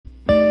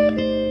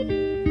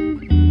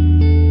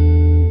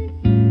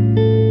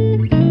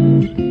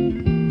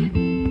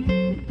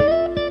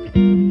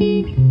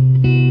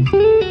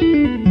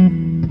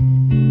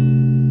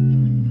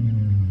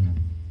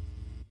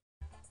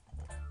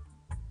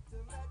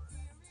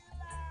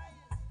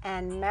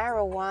and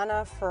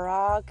marijuana for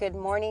all. Good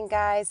morning,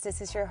 guys.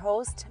 This is your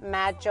host,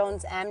 Matt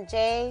Jones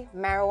MJ,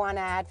 marijuana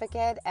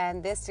advocate,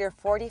 and this is your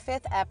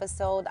 45th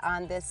episode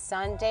on this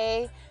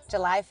Sunday,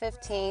 July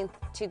 15th,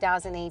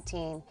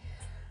 2018.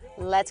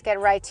 Let's get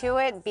right to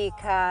it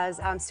because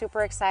I'm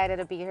super excited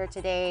to be here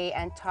today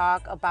and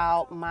talk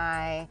about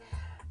my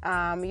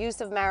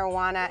use of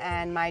marijuana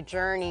and my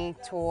journey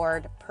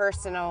toward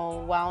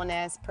personal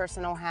wellness,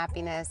 personal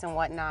happiness, and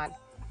whatnot.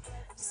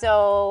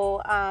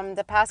 So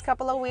the past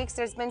couple of weeks,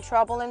 there's been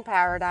trouble in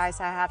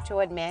paradise, I have to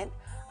admit.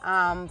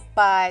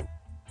 But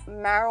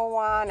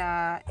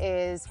marijuana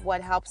is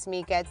what helps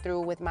me get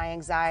through with my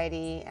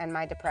anxiety and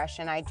my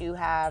depression. I do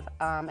have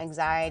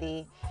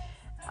anxiety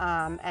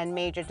and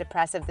major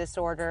depressive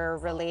disorder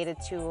related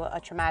to a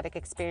traumatic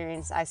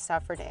experience I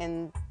suffered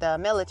in the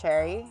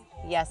military.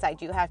 Yes, I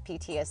do have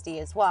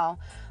PTSD as well.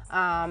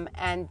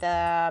 And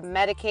the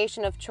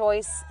medication of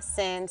choice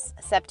since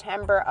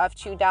September of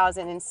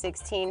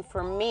 2016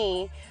 for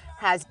me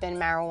has been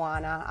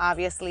marijuana.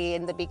 Obviously,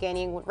 in the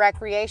beginning,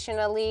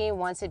 recreationally,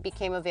 once it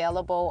became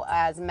available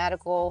as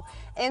medical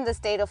in the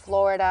state of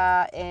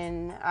Florida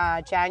in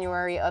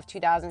January of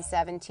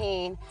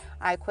 2017,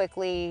 I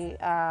quickly,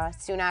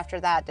 soon after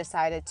that,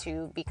 decided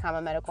to become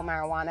a medical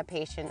marijuana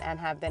patient and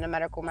have been a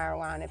medical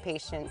marijuana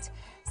patient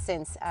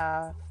since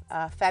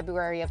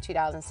February of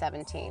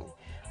 2017.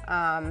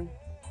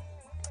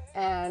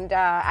 And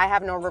I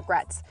have no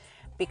regrets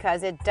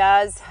because it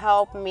does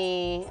help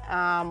me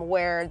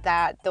where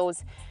the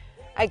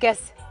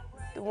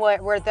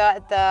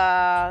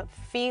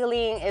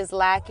feeling is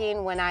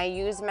lacking when I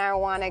use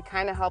marijuana. It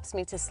kind of helps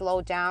me to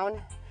slow down.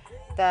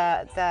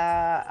 The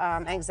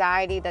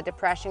anxiety, the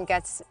depression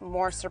gets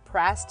more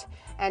suppressed,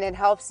 and it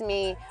helps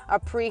me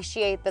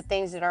appreciate the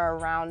things that are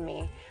around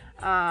me.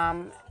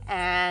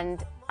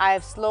 And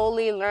I've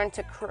slowly learned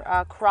to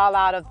crawl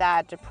out of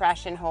that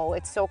depression hole.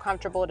 It's so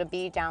comfortable to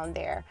be down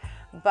there.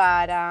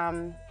 But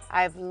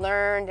I've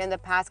learned in the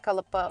past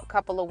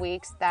couple of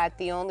weeks that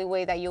the only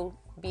way that you'll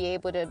be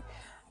able to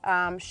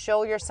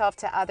show yourself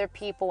to other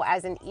people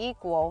as an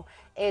equal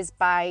is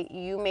by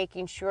you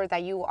making sure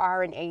that you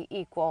are an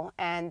equal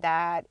and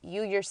that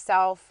you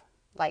yourself,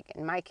 like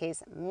in my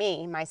case,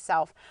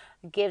 myself,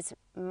 gives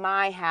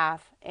my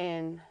half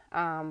in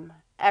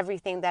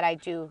everything that I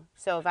do.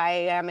 So if I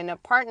am in a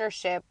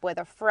partnership with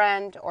a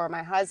friend or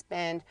my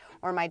husband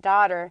or my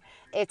daughter,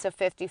 it's a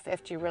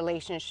 50-50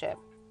 relationship.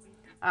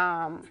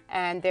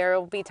 And there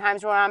will be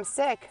times where I'm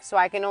sick, so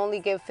I can only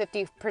give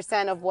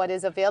 50% of what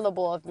is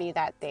available of me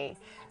that day.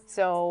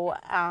 So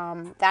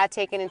that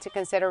taken into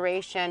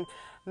consideration,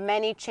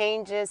 many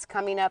changes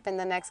coming up in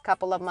the next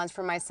couple of months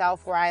for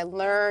myself where I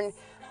learn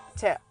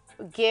to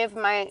give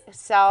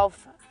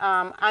myself,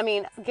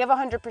 give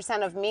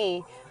 100% of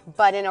me,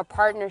 but in a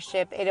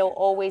partnership, it'll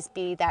always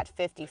be that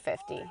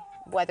 50-50,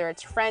 whether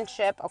it's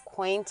friendship,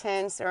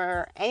 acquaintance,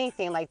 or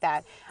anything like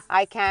that.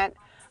 I can't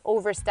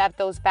overstep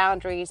those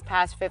boundaries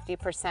past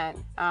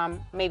 50%.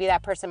 Maybe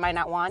that person might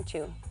not want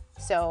to.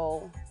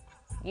 So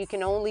you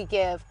can only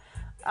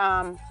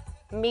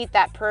meet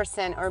that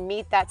person or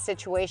meet that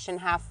situation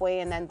halfway,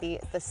 and then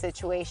the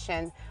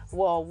situation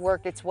will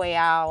work its way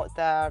out.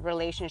 The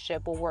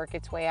relationship will work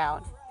its way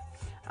out.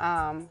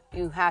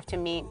 You have to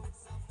meet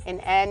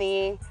in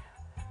any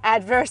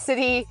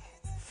adversity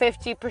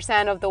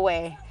 50% of the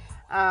way.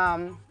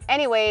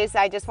 Anyways,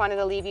 I just wanted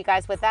to leave you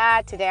guys with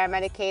that. Today I'm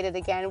medicated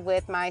again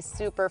with my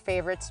super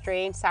favorite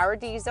strain, Sour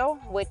Diesel,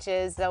 which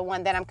is the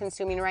one that I'm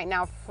consuming right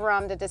now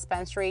from the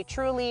dispensary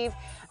Trulieve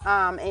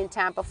in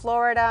Tampa,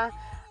 Florida.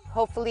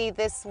 Hopefully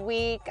this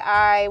week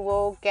I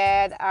will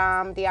get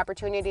the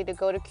opportunity to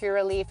go to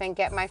Curaleaf and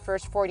get my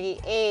first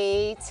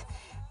 48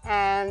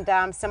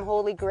 and some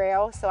Holy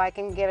Grail, so I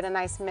can give it a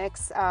nice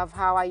mix of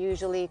how I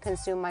usually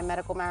consume my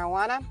medical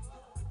marijuana.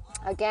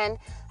 Again,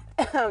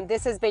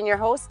 this has been your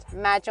host,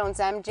 Matt Jones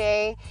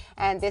MJ,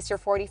 and this is your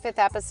 45th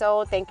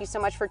episode. Thank you so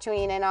much for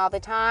tuning in all the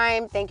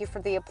time. Thank you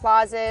for the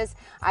applauses.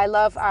 I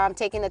love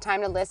taking the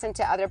time to listen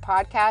to other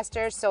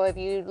podcasters. So if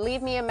you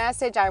leave me a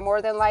message, I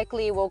more than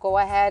likely will go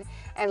ahead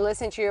and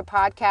listen to your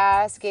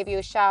podcast, give you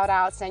a shout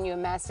out, send you a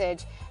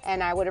message,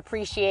 and I would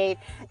appreciate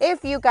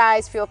if you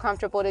guys feel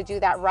comfortable to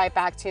do that right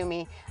back to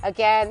me.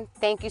 Again,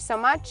 thank you so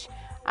much.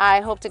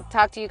 I hope to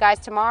talk to you guys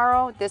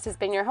tomorrow. This has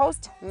been your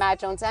host, Matt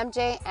Jones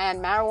MJ,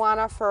 and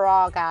marijuana for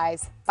all,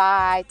 guys.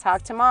 Bye.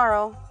 Talk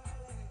tomorrow.